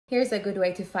Here's a good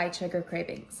way to fight sugar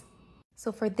cravings.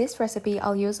 So for this recipe,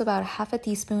 I'll use about half a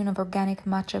teaspoon of organic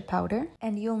matcha powder,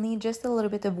 and you'll need just a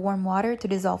little bit of warm water to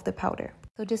dissolve the powder.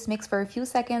 So just mix for a few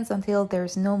seconds until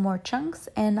there's no more chunks,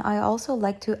 and I also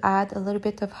like to add a little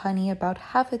bit of honey, about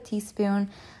half a teaspoon,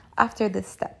 after this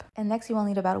step. And next you will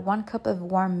need about 1 cup of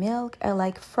warm milk. I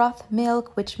like froth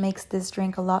milk, which makes this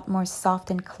drink a lot more soft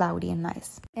and cloudy and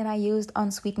nice. And I used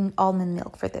unsweetened almond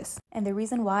milk for this. And the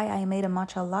reason why I made a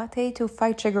matcha latte to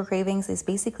fight sugar cravings is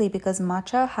basically because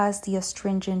matcha has the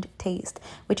astringent taste,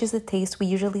 which is a taste we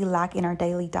usually lack in our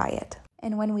daily diet.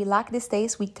 And when we lack this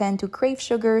taste, we tend to crave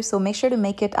sugar, so make sure to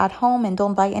make it at home and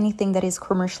don't buy anything that is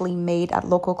commercially made at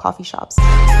local coffee shops.